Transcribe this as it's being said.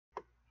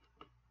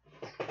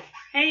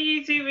Hey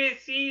YouTube,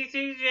 it's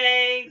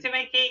CJ to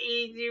make it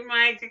easy.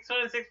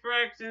 DJMike626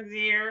 Productions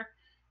here,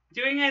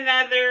 doing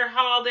another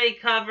holiday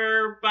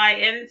cover by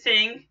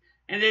NSYNC,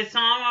 and the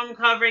song I'm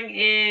covering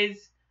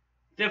is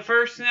The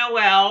First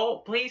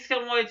Noel. Please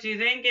tell me what you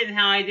think and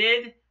how I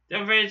did.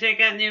 Don't forget to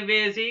check out new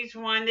videos each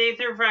Monday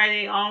through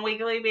Friday on a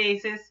weekly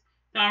basis.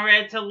 Don't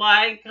forget to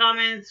like,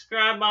 comment, and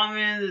subscribe on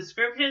in the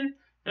description.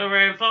 Don't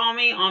forget to follow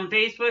me on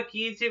Facebook,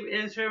 YouTube,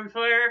 Instagram,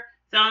 Twitter,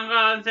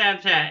 SoundCloud, and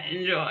Snapchat.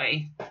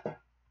 Enjoy.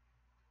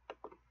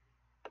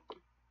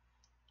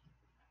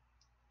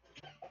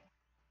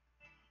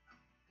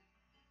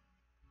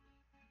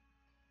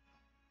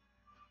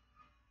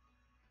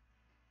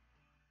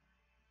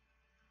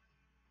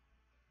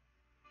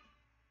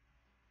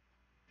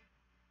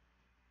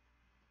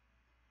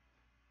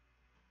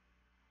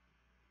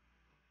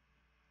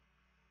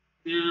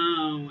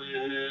 Noel,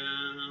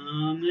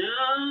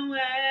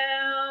 Noel,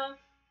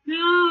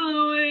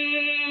 Noel,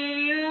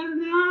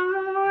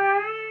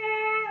 Noel,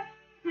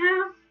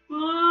 how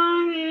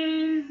born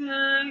is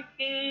the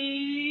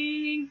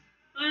King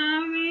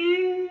of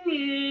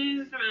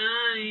Israel.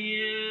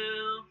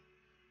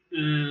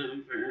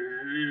 The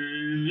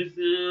first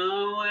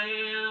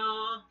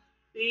Noel,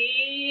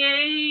 the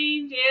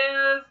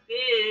angels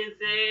did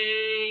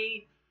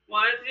say,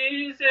 what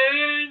to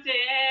certain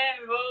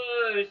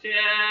for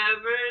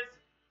shepherds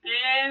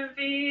and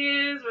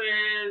fields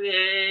where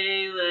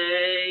they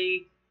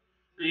lay,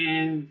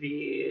 and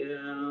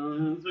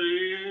fields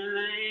where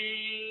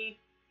lay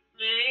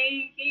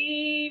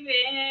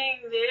keeping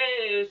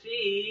their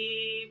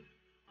sheep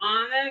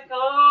on the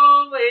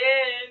cold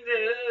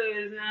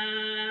winter's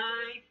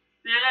night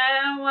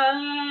that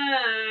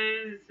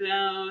was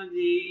so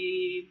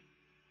deep.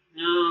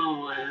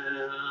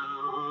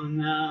 Noel,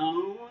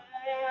 Noel,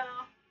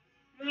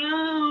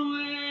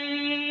 Noel,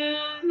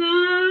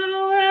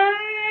 Noel,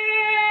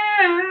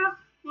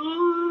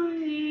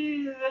 born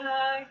is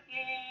the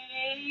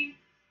King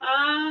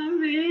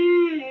of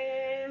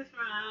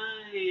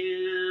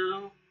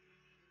Israel.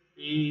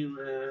 He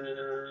loved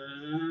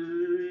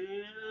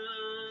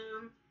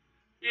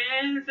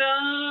and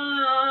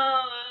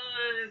saw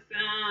the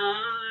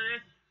star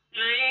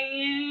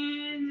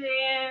shining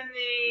in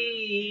the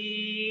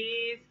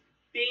east,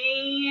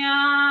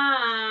 beyond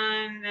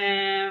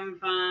them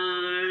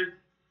far,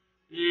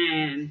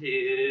 and to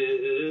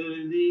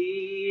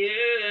the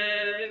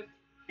earth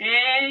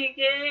and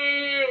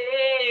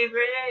gave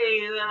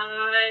great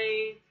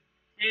light,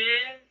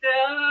 and so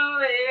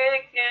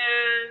it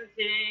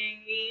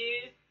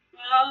continued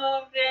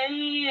both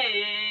day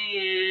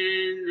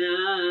and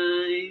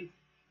night.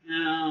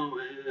 Noel,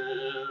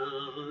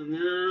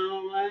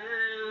 Noel,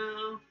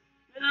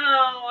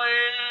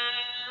 Noel,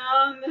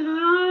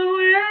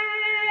 Noel,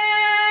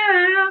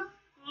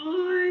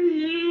 born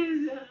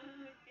is the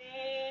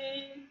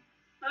King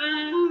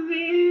of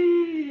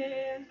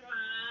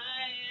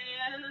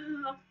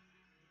Israel,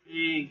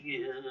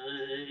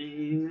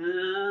 beginning the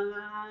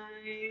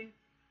light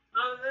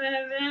of the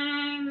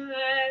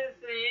endless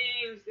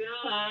same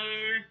star.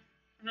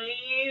 The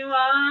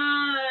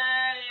one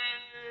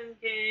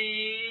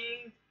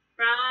came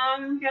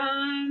from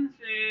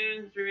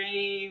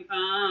country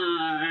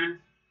far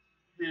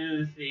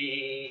to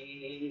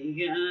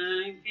see a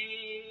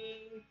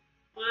king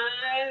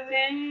was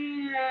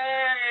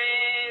there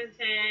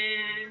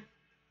intent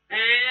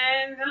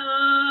and